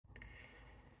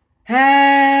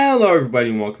Hello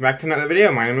everybody and welcome back to another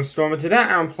video. My name is Storm and today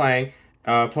I'm playing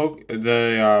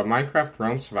Minecraft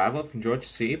Realm Survival. If you enjoyed to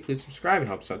see, please subscribe. It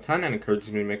helps out a ton and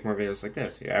encourages me to make more videos like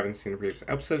this. If you haven't seen the previous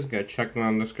episodes, go check them out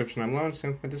in the description below and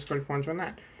same with my Discord if you want to join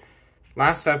that.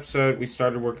 Last episode, we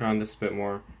started working on this a bit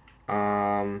more.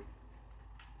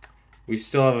 We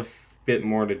still have a bit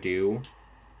more to do.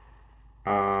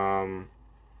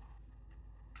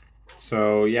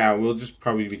 So yeah, we'll just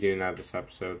probably be doing that this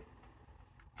episode.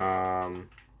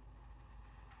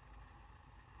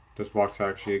 Does blocks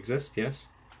actually exist? Yes.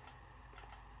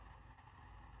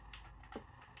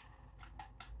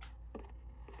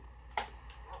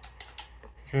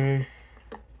 Okay.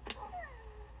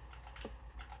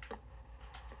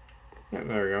 Yeah,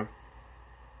 there we go.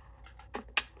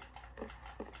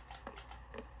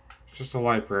 There's just a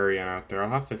librarian out there.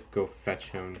 I'll have to go fetch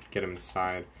him, get him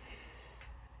inside.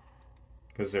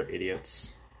 Because they're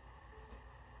idiots.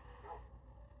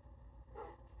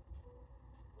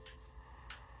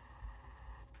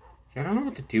 Yeah, I don't know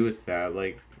what to do with that.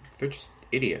 Like, they're just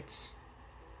idiots.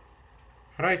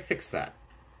 How do I fix that?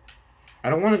 I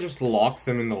don't want to just lock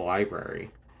them in the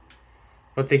library.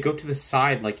 But they go to the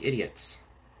side like idiots.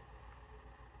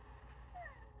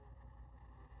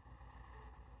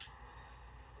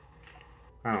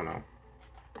 I don't know.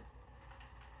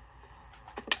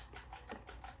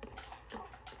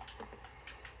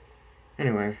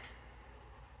 Anyway.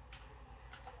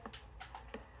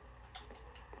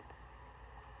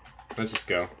 Let's just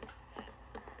go.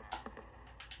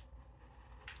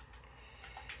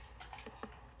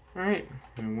 Alright.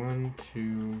 And 1,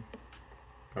 2...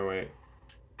 Oh, wait.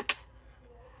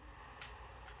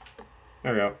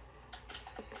 There we go.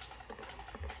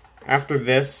 After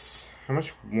this... How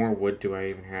much more wood do I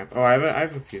even have? Oh, I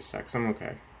have a few stacks. I'm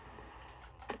okay.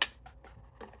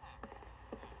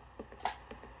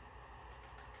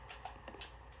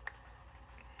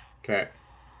 Okay.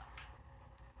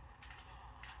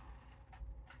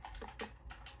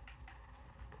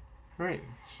 Alright,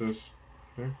 so just...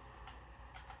 Okay.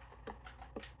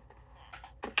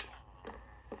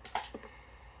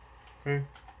 Okay.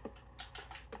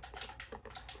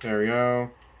 There we go.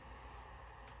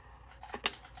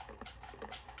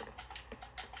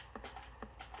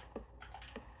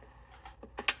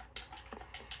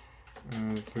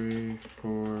 Three,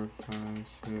 4, 5,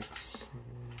 6, 7.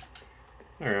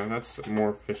 There we go. That's a more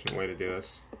efficient way to do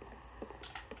this.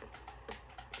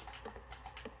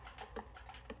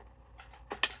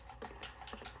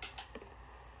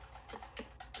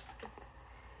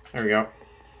 There we go.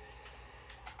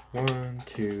 1,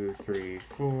 2, 3,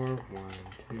 4. 1,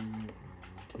 2, 1,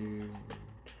 2,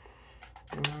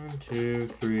 1, 2,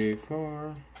 3,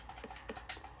 4.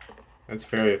 That's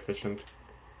very efficient.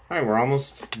 Alright, we're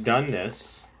almost done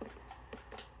this.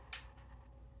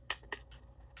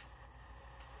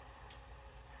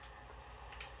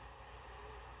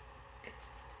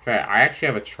 Okay, I actually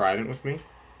have a trident with me.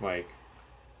 Like...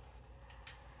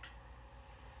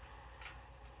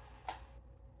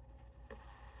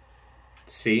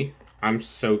 See? I'm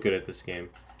so good at this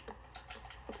game.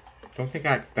 Don't think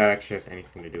that actually has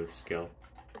anything to do with skill.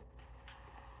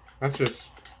 That's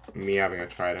just me having a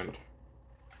trident.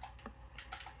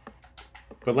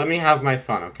 But let me have my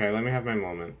fun, okay? Let me have my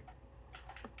moment.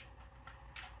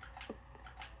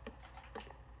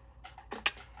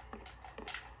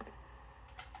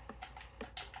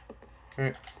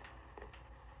 Okay.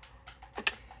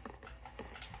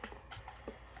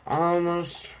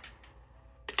 Almost.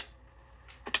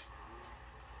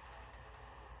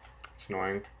 It's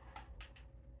annoying.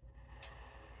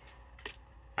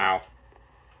 Ow.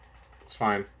 It's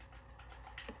fine.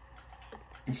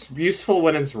 It's useful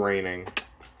when it's raining.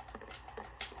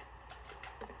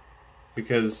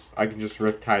 Because I can just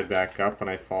riptide back up when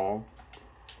I fall.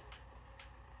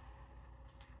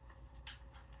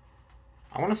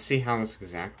 I want to see how this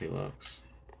exactly looks.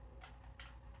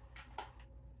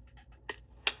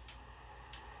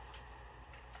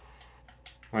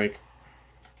 Like...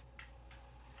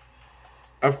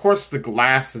 Of course the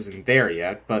glass isn't there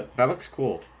yet, but that looks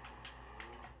cool.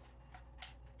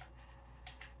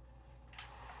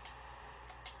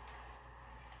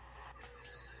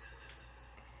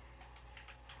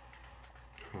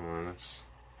 Hold on, let's...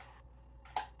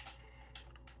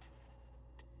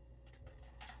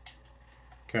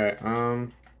 Okay,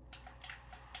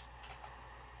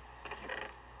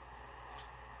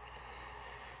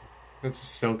 that's a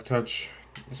silk touch.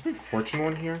 Is my fortune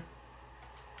one here?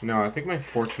 No, I think my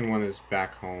fortune one is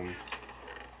back home.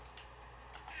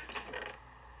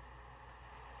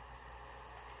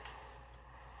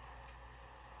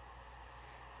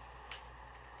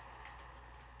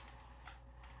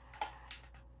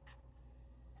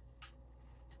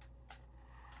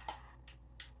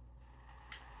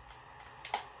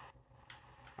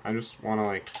 I just want to,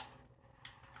 like...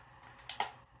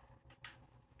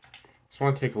 Just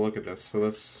want to take a look at this. So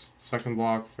that's second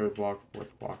block, third block,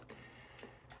 fourth block.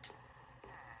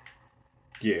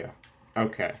 Yeah.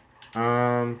 Okay.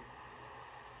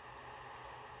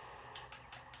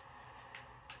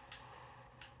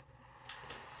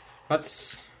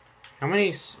 Let's... How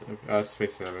many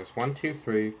spaces are there? 1, 2,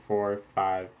 3, 4,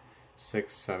 5,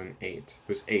 6, 7, 8.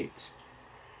 There's 8.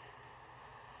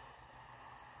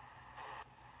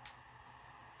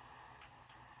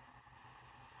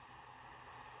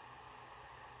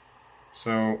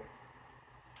 So...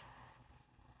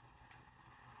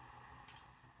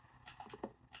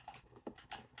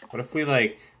 What if we,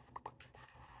 like...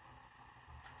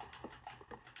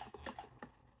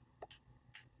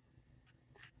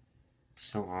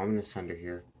 So ominous under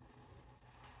here.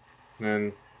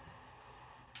 Then...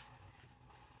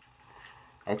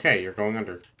 Okay, you're going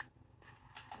under.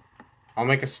 I'll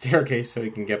make a staircase so you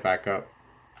can get back up.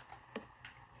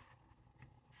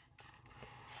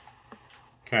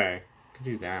 Okay, could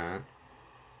do that.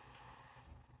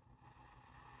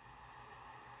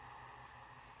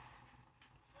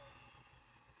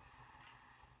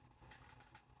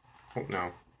 Oh,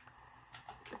 no.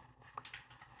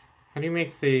 How do you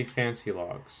make the fancy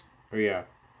logs? Oh, yeah.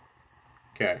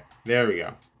 Okay, there we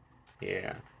go.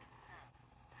 Yeah.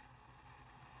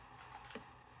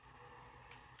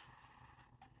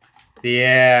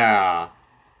 Yeah!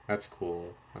 That's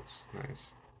cool. That's nice.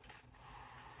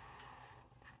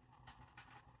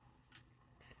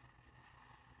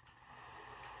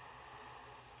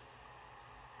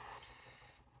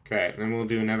 Okay, then we'll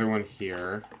do another one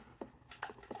here.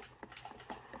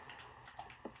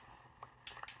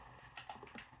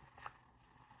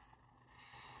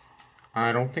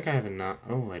 I don't think I have enough.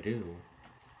 Oh, I do.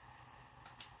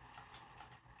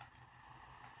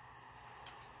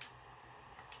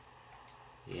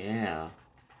 Yeah.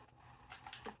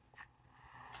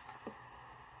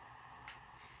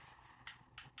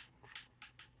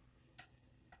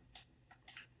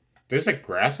 There's like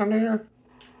grass under here?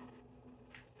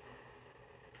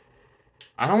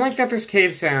 I don't like that there's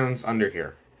cave sounds under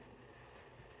here.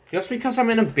 Just because I'm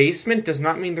in a basement does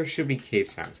not mean there should be cave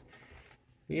sounds.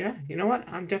 Yeah, you know what?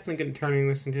 I'm definitely going to turning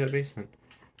this into a basement.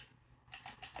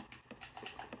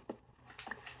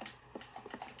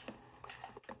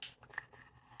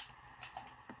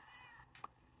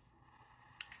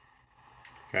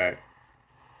 Okay.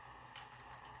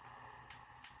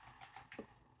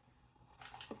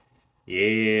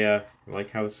 Yeah, I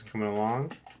like how this is coming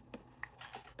along.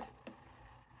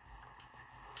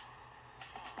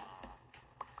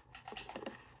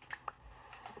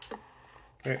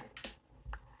 Okay.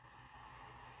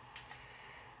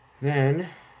 Then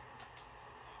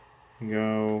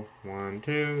go 1,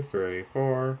 2, 3,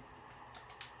 4.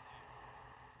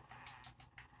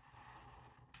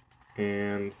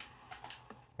 And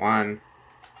 1,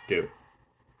 2.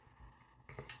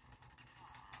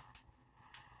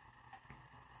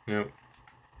 Nope.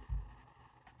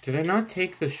 Did I not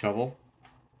take the shovel?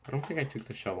 I don't think I took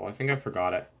the shovel. I think I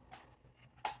forgot it.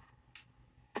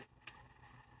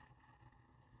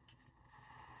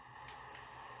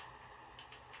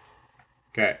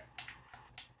 Okay.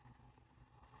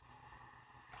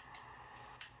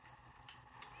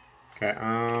 Okay,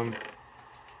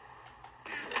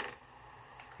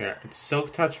 yeah, it's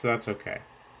Silk Touch, but that's okay.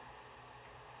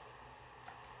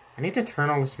 I need to turn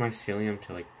all this mycelium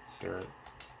to, like, dirt.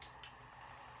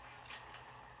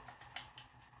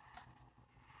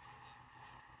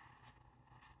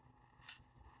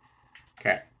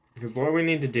 Okay, because what we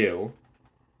need to do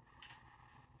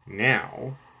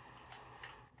now...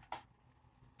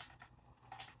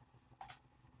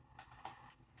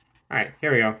 Alright,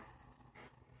 here we go.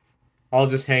 All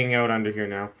just hanging out under here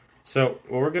now. So,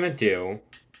 what we're gonna do...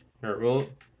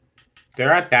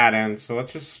 They're at that end, so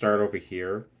let's just start over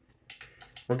here.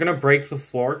 We're gonna break the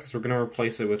floor, because we're gonna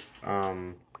replace it with,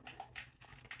 because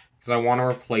I want to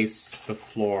replace the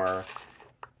floor,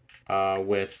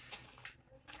 with,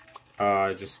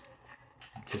 just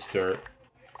dirt.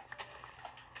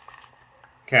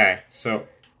 Okay, so...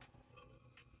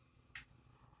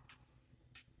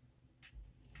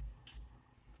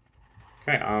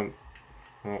 Okay,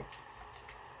 well...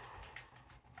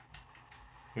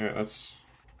 Yeah, that's...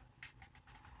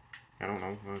 I don't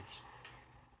know,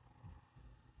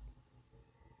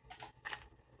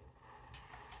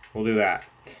 we'll do that.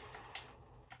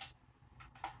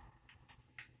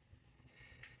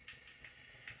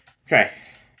 Okay,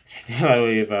 now that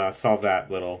we've solved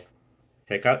that little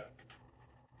hiccup,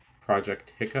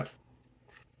 project hiccup,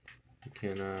 we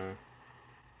can,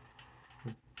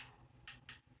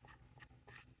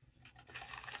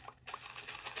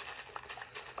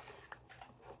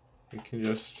 we can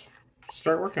just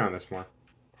start working on this more.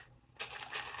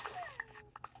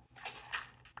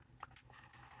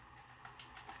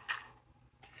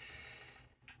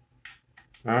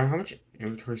 How much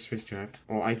inventory space do I have?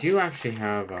 Well, I do actually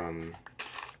have,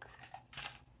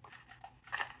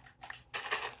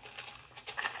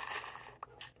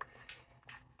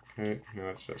 okay, no,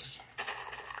 that's just...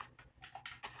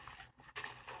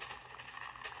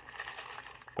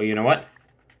 Well, you know what?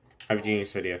 I have a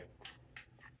genius idea.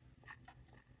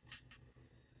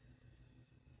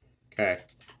 Okay.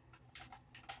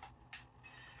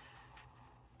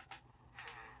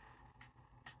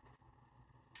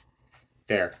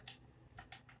 There.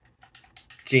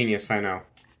 Genius, I know.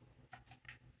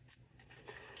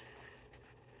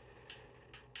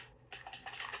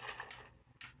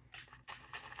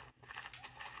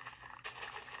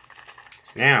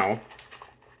 So now,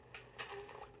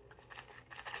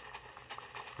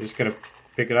 you're just gonna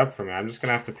pick it up for me. I'm just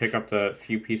gonna have to pick up the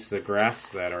few pieces of grass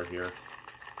that are here.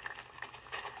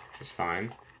 Which is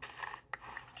fine.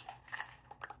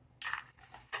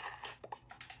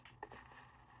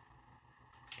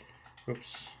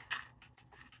 Oops.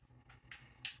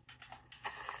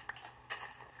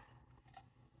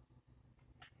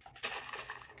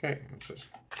 Okay, let's just...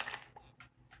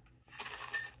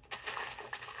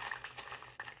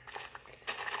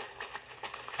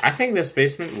 I think this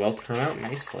basement will turn out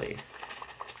nicely.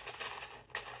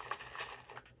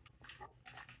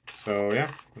 So yeah,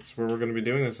 that's where we're going to be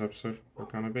doing this episode.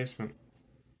 Work on a basement.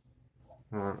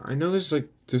 I know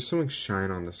there's so much shine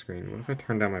on the screen. What if I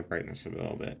turn down my brightness a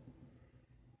little bit?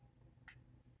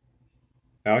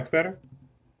 That look better?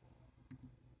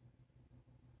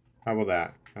 How about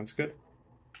that? That's good.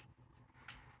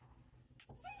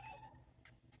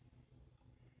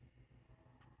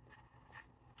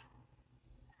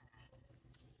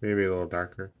 Maybe a little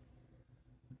darker.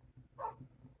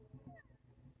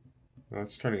 Oh,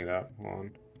 it's turning it up. Hold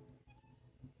on.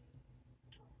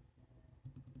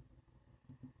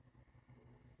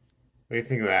 What do you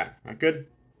think of that? Not good?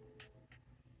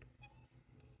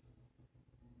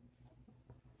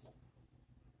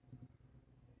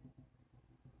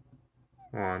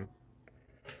 Hold on.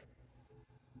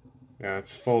 Yeah,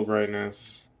 it's full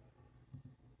brightness.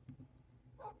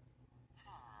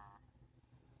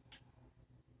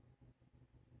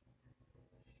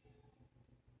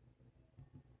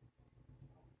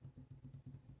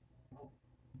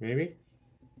 Maybe?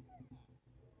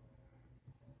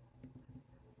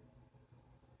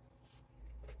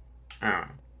 I don't know.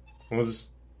 We'll just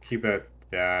keep it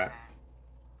at that.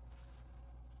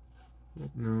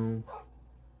 No.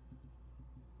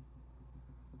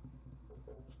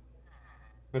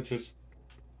 Let's just...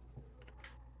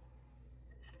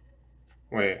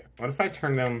 Wait, what if I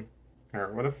turn them...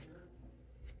 Or what if...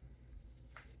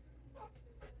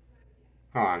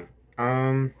 Hold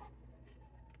on.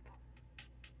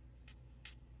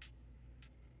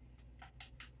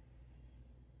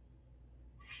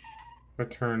 If I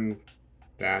turn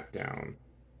that down...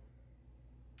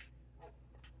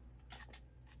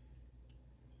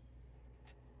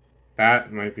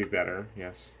 That might be better,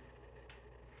 yes.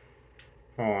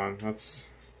 Hold on, let's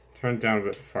turn it down a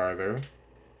bit farther.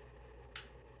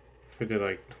 If I did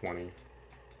like 20.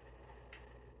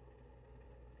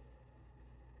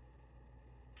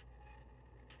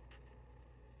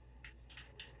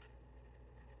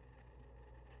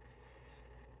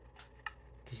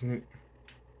 Doesn't it...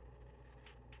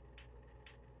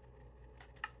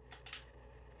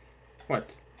 What?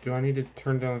 Do I need to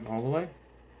turn down all the way?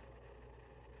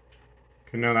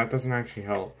 Okay, no, that doesn't actually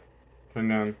help. Turn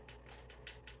down...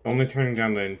 Only turning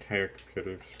down the entire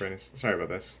computer's brightness. Sorry about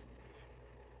this.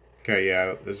 Okay,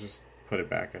 yeah, let's just put it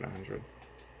back at 100.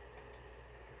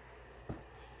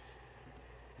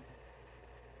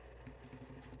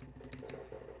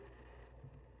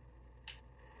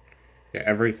 Yeah,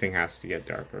 everything has to get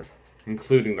darker.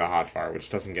 Including the hotbar, which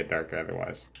doesn't get darker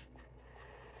otherwise.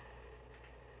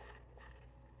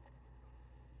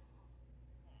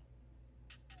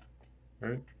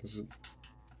 Right? This is...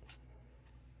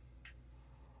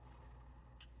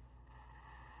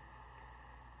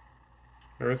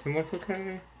 Everything look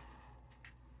okay?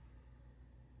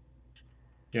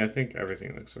 Yeah, I think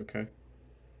everything looks okay.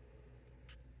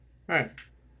 Alright.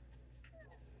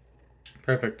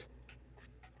 Perfect.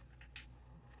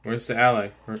 Where's the ally?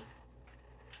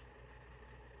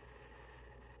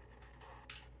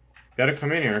 Gotta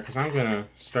come in here, because I'm gonna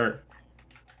start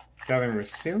gathering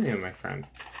mycelium, my friend.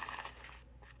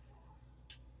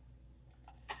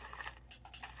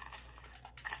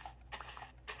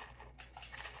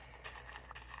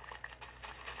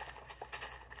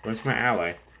 Where's my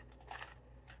ally?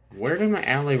 Where did my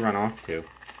ally run off to?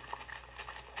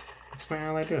 What's my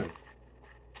ally doing?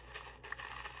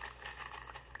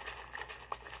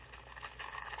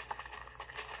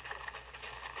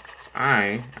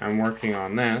 I am working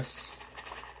on this.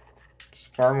 It's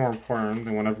far more important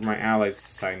than whatever my allies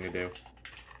decide to do.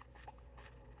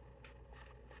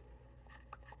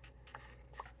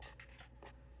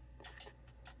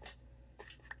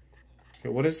 Okay,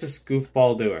 what is this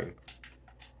goofball doing?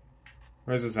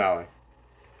 Where's this ally?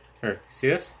 Here, see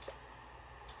this?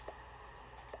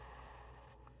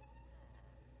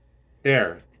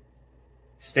 There.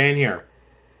 Stay in here.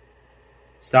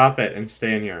 Stop it and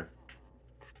stay in here.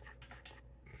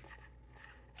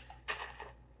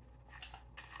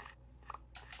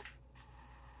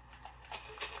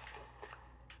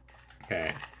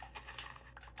 Okay.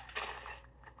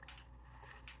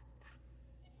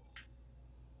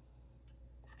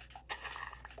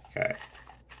 Okay.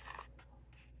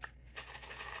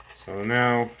 So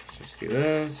now, let's just do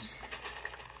this.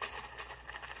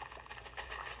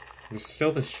 There's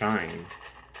still the shine.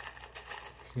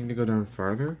 Need to go down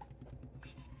farther?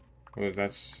 Oh,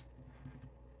 that's...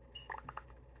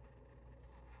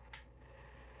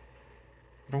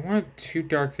 I don't want it too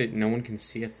dark that no one can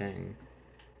see a thing.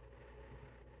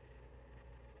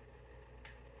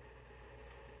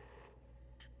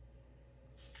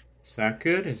 Is that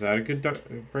good? Is that a good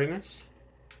brightness?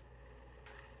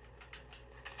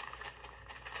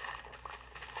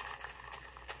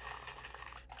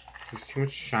 There's too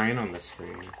much shine on the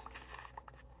screen.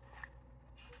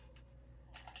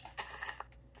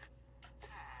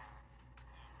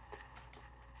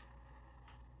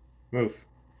 Move.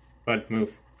 Bud,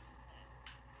 move.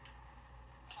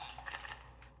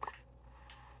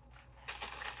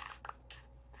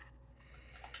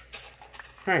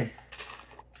 Hey.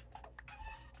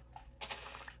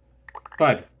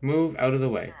 Bud, move out of the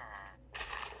way.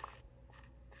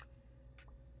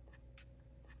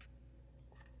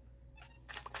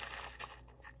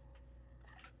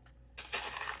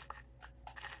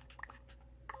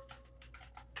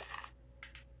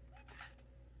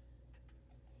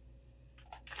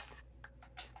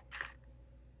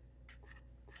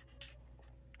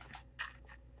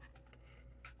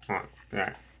 Come on,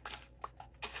 there.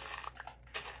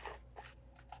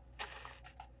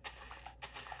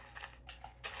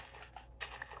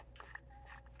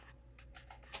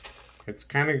 It's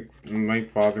kind of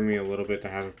might bother me a little bit to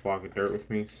have a block of dirt with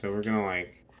me, so we're gonna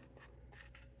like...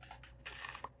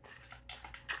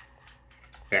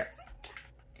 There.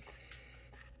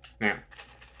 Now.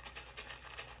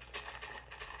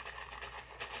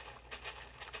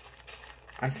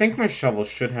 I think my shovel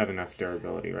should have enough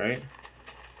durability, right?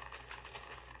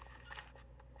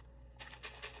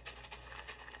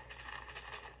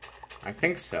 I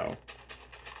think so.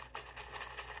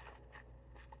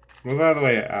 Move out of the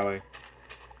way, Allie.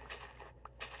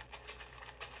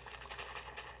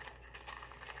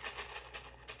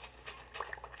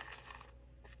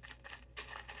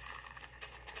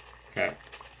 Okay.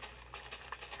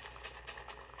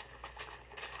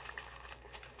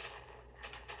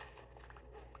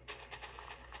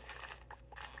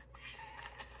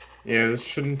 Yeah, this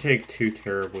shouldn't take too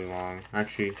terribly long.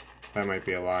 Actually, that might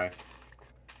be a lie.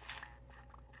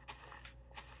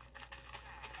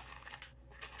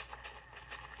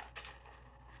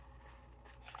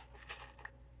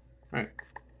 Right.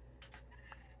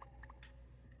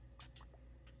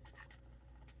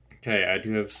 Okay, I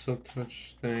do have Silk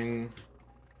Touch thing.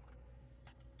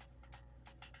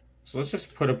 So let's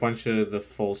just put a bunch of the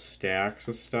full stacks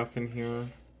of stuff in here.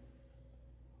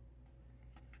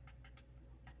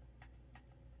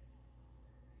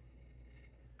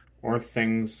 Or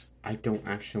things I don't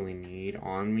actually need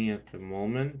on me at the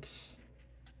moment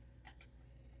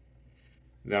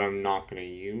that I'm not going to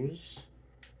use.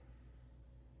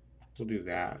 We'll do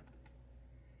that.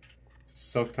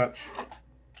 Silk Touch.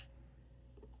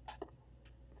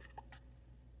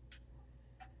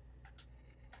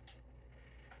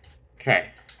 Okay.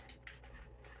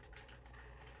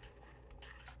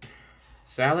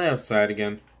 Sally outside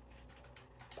again.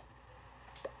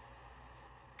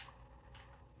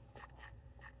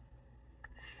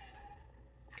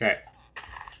 Okay.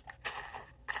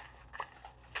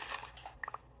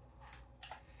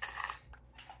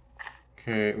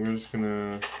 Okay, we're just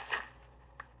gonna...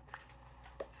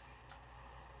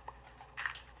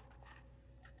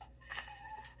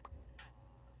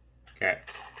 Okay.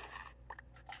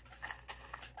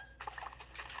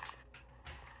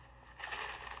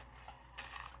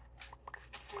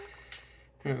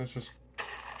 Okay, let's just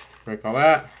break all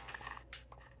that.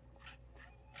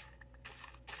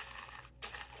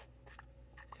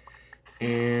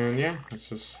 And yeah, let's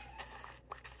just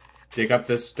dig up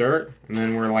this dirt, and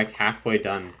then we're like halfway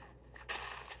done.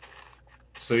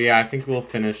 So yeah, I think we'll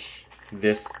finish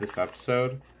this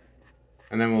episode,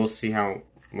 and then we'll see how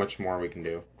much more we can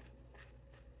do.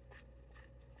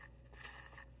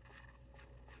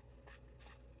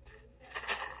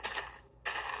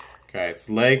 Okay, it's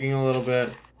lagging a little bit.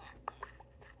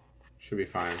 Should be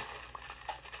fine.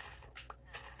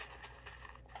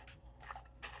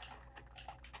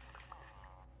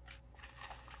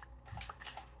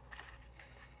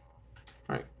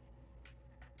 Alright.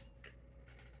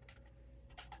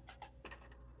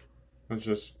 Let's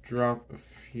just drop a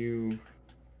few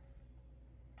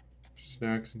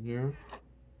stacks in here.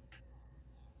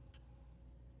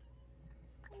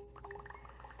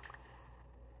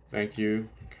 Thank you,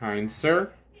 kind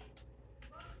sir.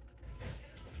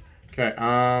 Okay,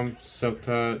 silk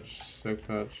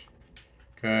touch.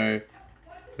 Okay,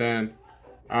 then,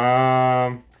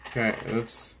 okay,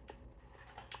 let's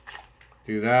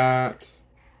do that.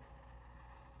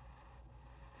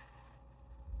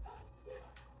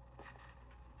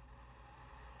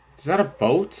 Is that a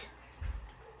boat?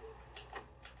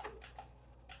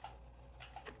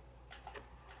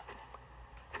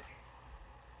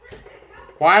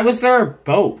 Why was there a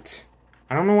boat?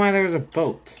 I don't know why there was a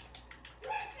boat.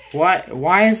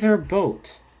 Why is there a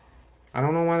boat? I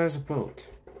don't know why there's a boat.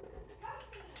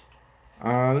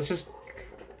 Let's just...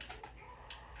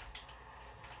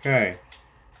 Okay.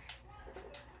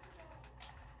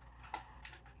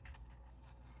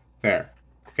 There.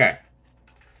 Okay.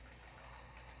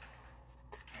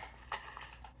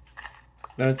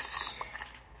 Let's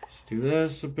do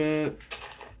this a bit.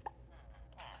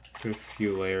 Put a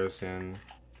few layers in.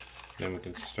 Then we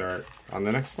can start on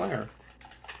the next layer.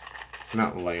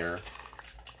 Not layer.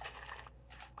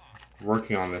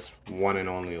 Working on this one and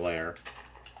only layer.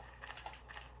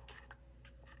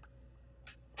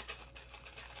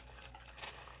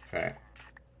 Okay.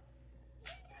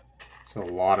 It's a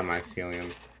lot of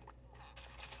mycelium.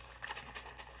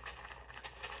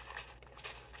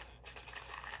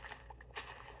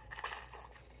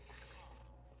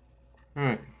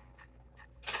 Alright.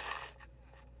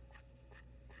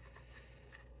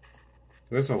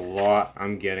 There's a lot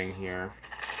I'm getting here.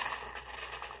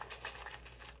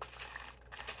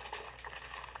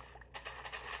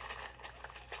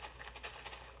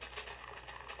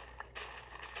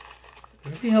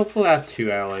 It'd be helpful to have two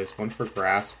alloys, one for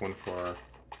grass, one for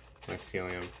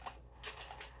mycelium.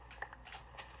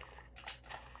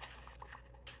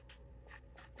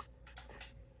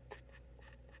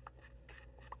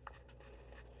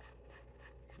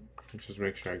 Let's just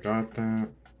make sure I got that.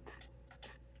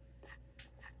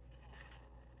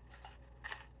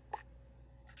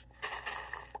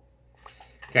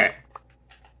 Okay.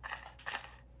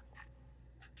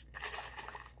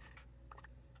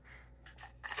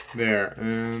 There,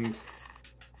 and...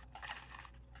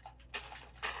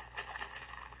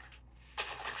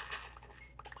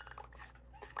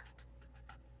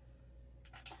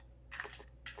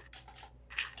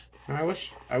 I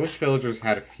wish villagers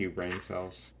had a few brain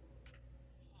cells.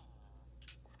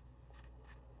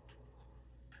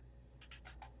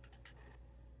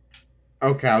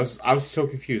 Okay, I was so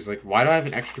confused. Like, why do I have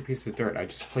an extra piece of dirt? I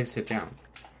just placed it down.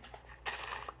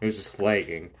 It was just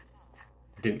lagging.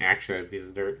 I didn't actually have a piece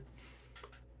of dirt.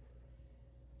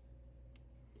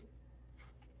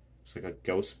 It's like a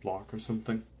ghost block or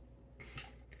something.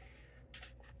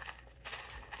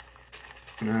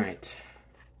 Alright.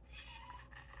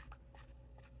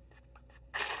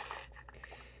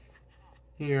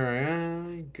 Here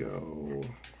I go.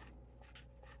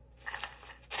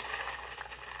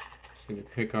 Just need to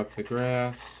pick up the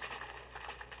grass.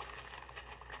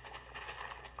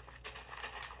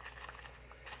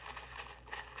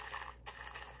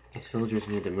 These villagers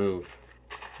need to move.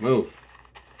 Move!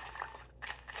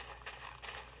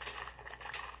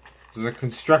 This is a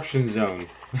construction zone.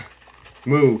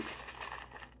 Move!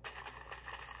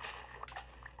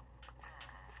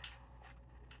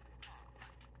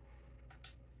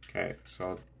 Okay, so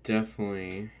I'll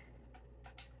definitely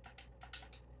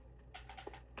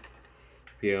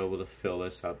be able to fill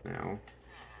this up now.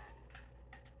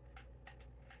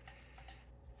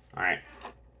 Alright.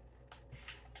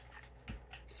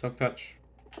 Silk touch.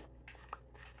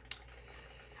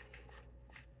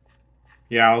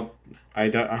 Yeah, I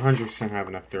 100% have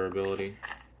enough durability.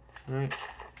 Alright.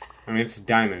 I mean, it's a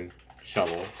diamond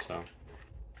shovel, so.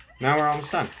 Now we're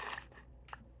almost done.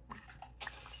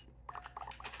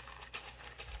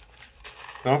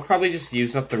 I'll probably just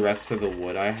use up the rest of the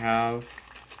wood I have.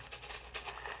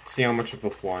 See how much of the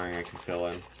flooring I can fill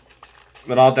in.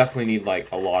 But I'll definitely need,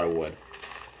 like, a lot of wood.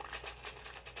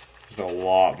 Just a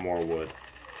lot more wood.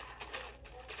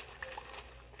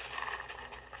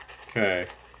 Okay.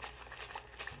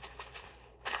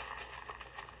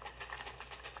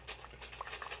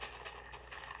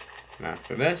 And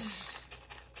after this,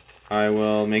 I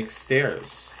will make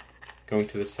stairs going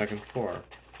to the second floor.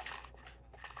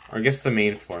 Or I guess the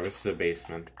main floor. This is a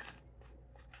basement.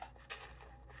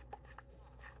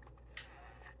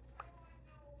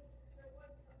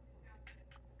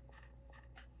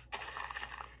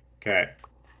 Okay.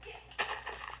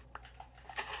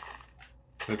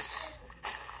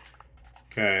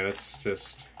 Let's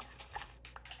just...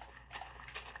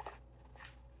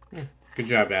 Yeah, good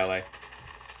job, Ally.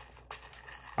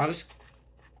 I'll just...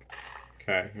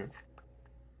 Okay, here.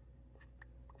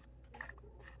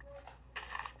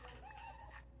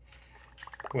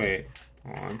 Wait,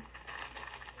 hold on.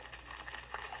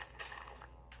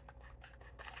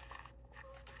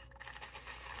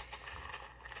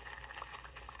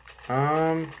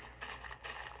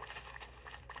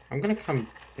 I'm gonna come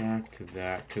back to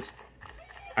that, because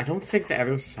I don't think the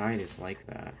other side is like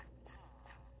that.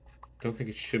 Don't think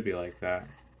it should be like that.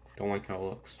 Don't like how it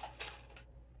looks.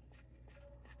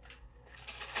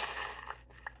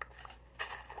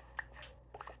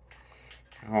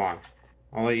 Hold on.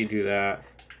 I'll let you do that.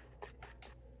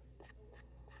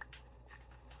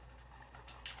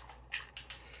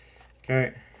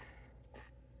 Okay.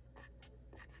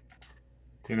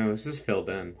 You know, this is filled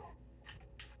in.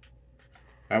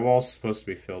 That wall's supposed to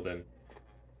be filled in.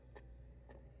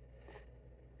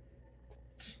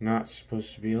 It's not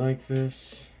supposed to be like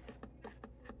this.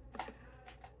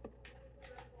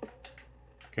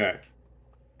 Okay.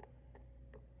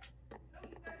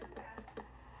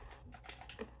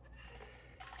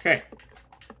 Okay.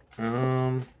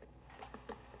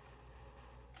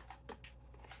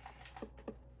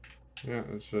 Yeah,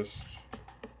 it's just...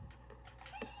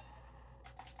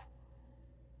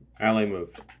 Ally, move,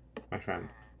 my friend.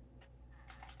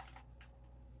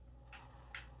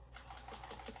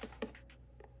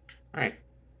 Alright.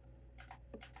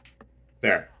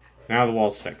 There. Now the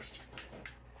wall's fixed.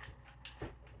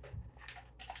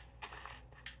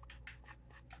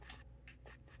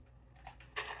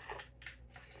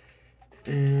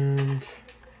 And...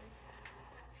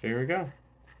 there we go.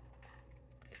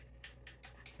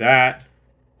 That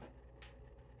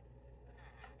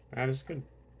is good.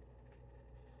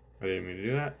 I didn't mean to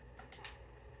do that.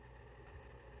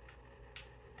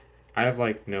 I have,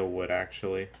 like, no wood,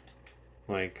 actually.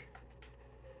 Like...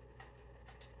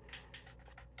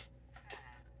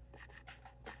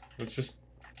 let's just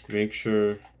make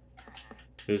sure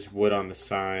there's wood on the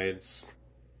sides.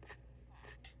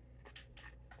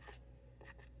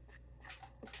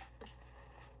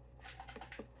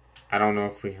 I don't know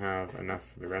if we have enough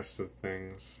for the rest of the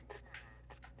things.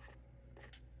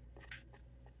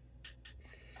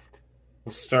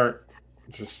 We'll start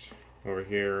just over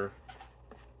here.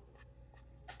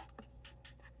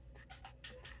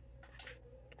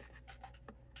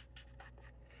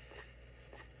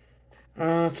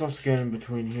 Let's also get in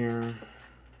between here.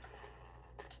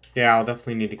 Yeah, I'll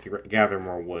definitely need to gather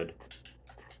more wood.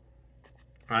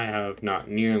 I have not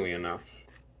nearly enough.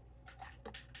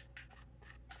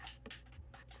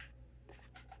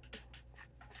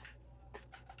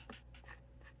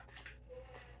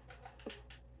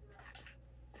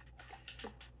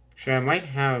 Actually, I might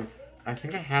have... I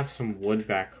think I have some wood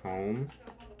back home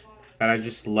that I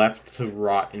just left to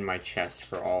rot in my chest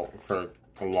for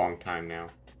a long time now.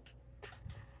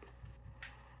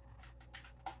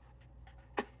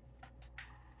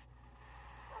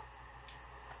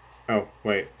 Oh,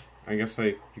 wait. I guess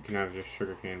you can have just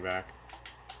sugarcane back.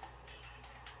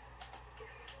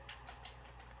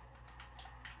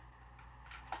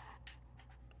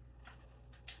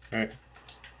 Okay.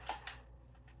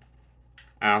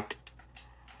 Ow.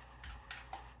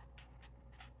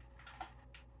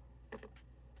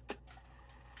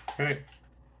 Okay.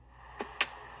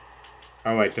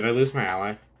 Oh wait, did I lose my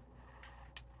ally?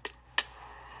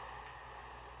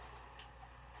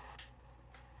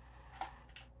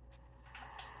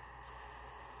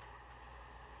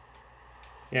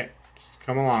 Yeah, just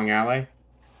come along, ally.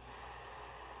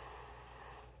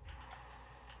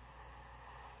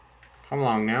 Come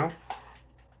along now.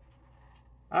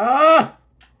 Ah!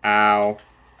 Ow.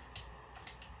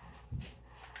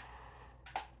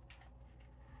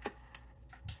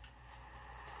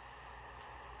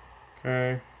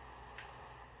 Okay.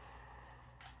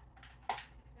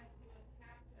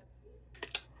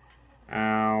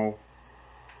 Ow.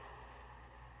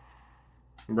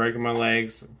 I'm breaking my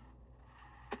legs.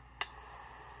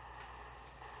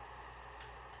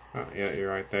 Oh, yeah, you're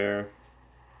right there.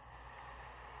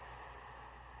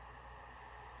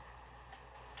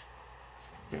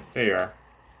 Yeah, there you are.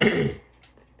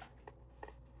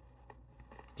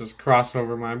 Just cross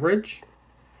over my bridge.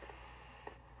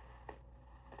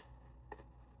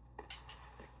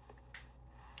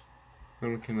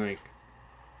 Then we can, like...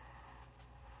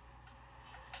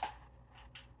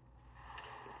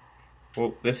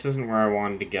 Well, this isn't where I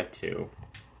wanted to get to.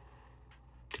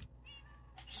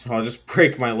 So I'll just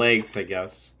break my legs, I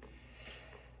guess.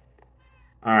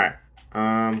 Alright.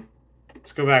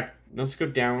 Let's go back. Let's go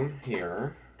down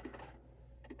here.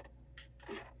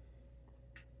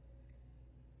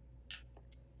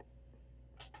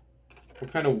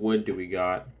 What kind of wood do we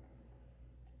got?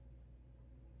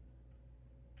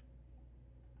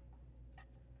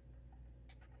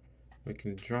 We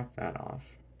can drop that off.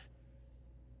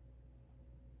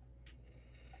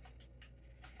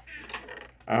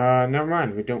 Never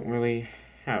mind. We don't really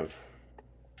have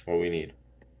what we need.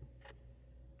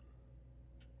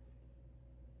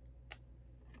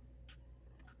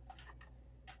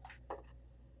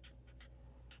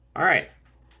 Alright.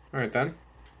 Alright then.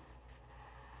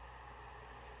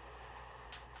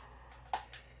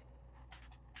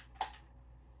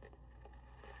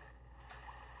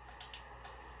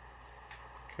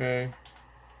 Okay.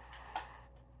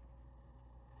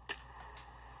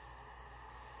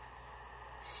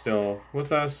 Still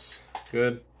with us.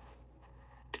 Good.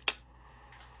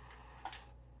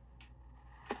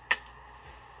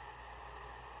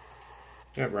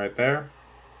 Yep, right there.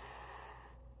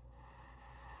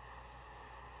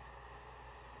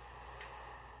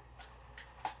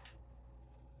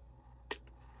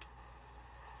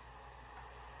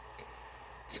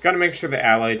 Just gotta make sure the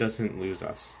ally doesn't lose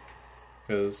us.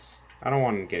 Because I don't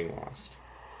want him getting lost.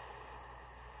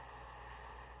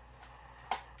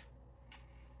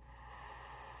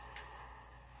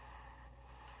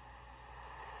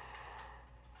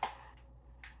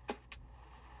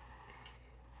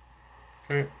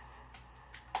 Okay.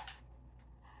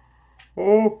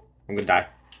 Oh, I'm gonna die.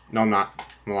 No, I'm not.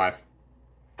 I'm alive.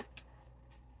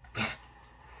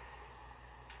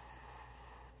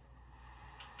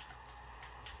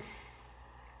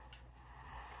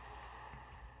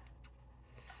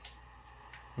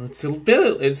 It's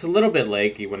a little bit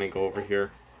laggy when I go over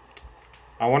here.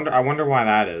 I wonder why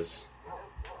that is.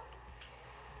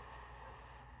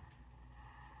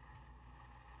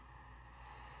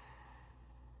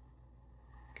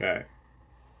 Okay.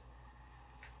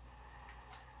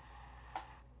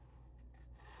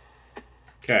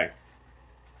 Okay.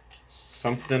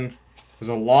 Something. There's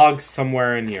a log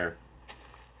somewhere in here.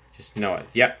 Just know it.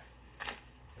 Yep.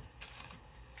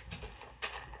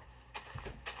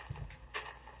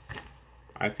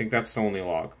 I think that's the only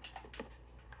log.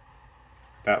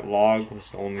 That log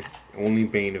was the only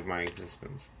bane of my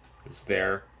existence. It was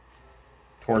there,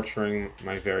 torturing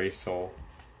my very soul.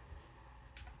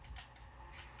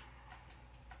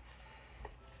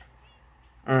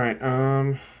 Alright,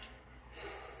 what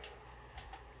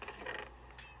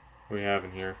do we have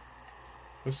in here?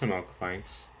 There's some oak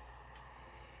planks.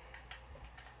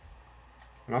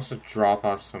 And also drop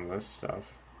off some of this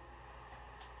stuff.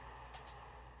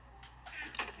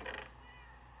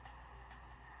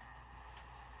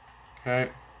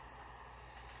 Okay.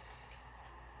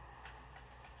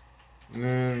 And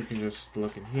then we can just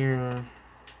look in here.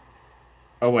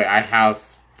 Oh wait, I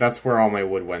have... That's where all my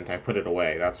wood went. I put it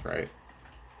away, that's right.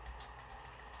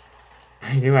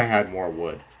 I knew I had more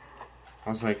wood. I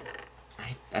was like,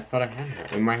 I thought I had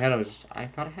more. In my head, I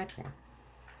thought I had more.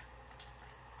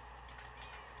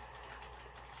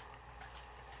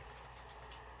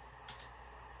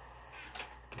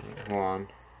 Hold on.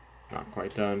 Not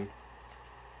quite done.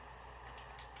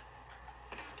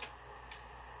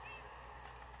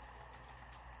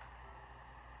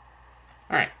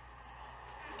 Alright.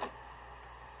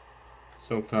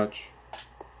 Silk touch.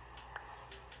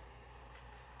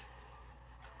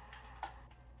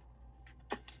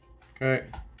 Okay.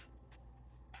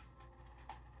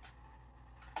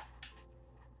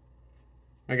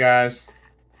 Hi guys.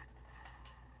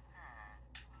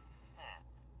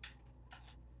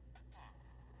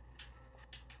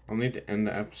 I'll need to end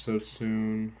the episode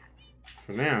soon.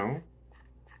 For now,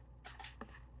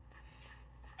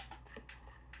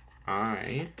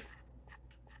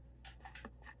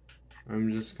 I'm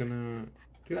just gonna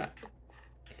do that.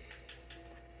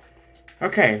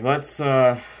 Okay, let's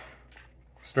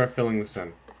start filling this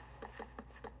in.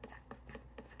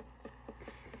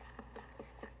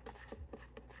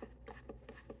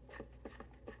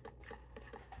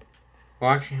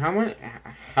 Well, actually,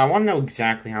 I want to know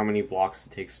exactly how many blocks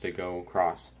it takes to go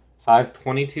across. So I have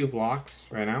 22 blocks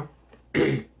right now.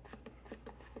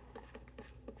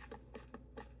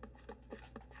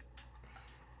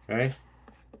 Okay.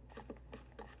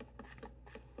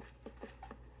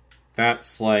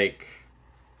 That's like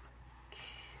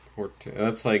 14,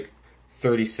 that's like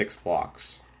 36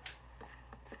 blocks.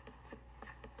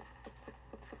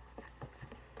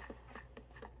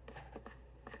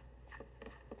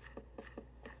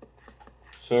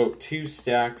 So 2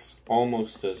 stacks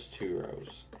almost does 2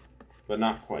 rows, but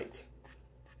not quite.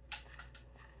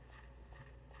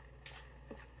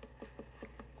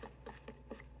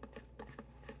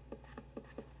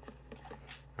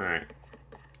 All right.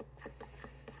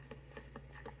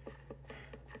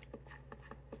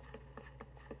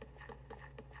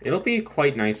 It'll be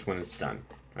quite nice when it's done,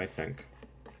 I think.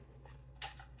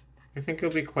 I think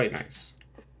it'll be quite nice.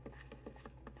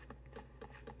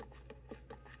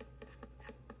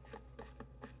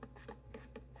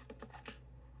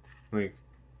 Like,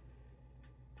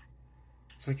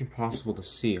 it's like impossible to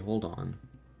see. Hold on.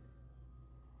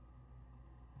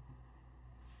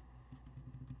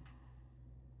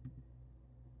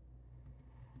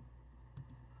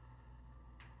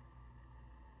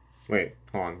 Wait,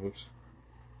 hold on. Whoops.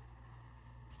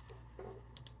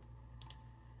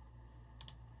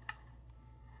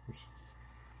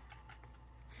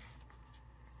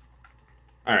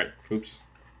 Alright, oops.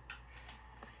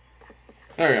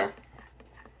 There we go.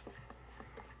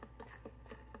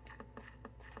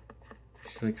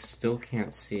 She, like, still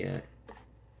can't see it.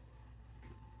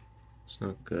 It's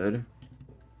not good.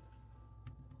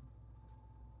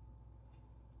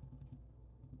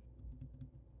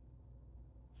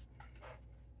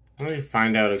 Let me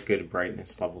find out a good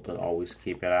brightness level to always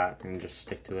keep it at and just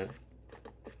stick to it.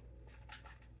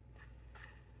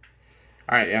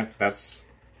 Alright, yeah, that's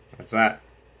that.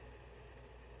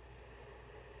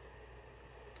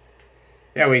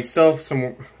 Yeah, we still have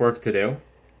some work to do.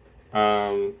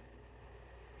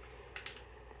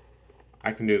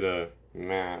 I can do the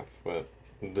math, but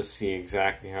to see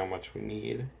exactly how much we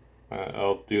need,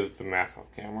 I'll do the math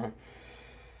off camera.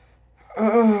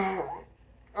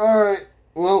 Alright,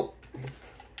 well,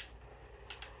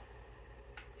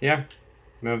 yeah,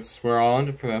 we're all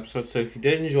into for the episode. So if you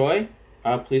did enjoy,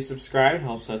 please subscribe. It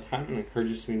helps out a ton and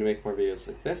encourages me to make more videos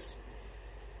like this.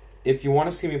 If you want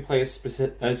to see me play a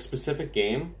specific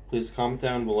game, please comment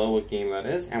down below what game that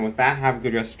is. And with that, have a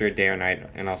good rest of your day or night,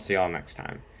 and I'll see y'all next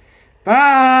time.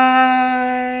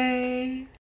 Bye!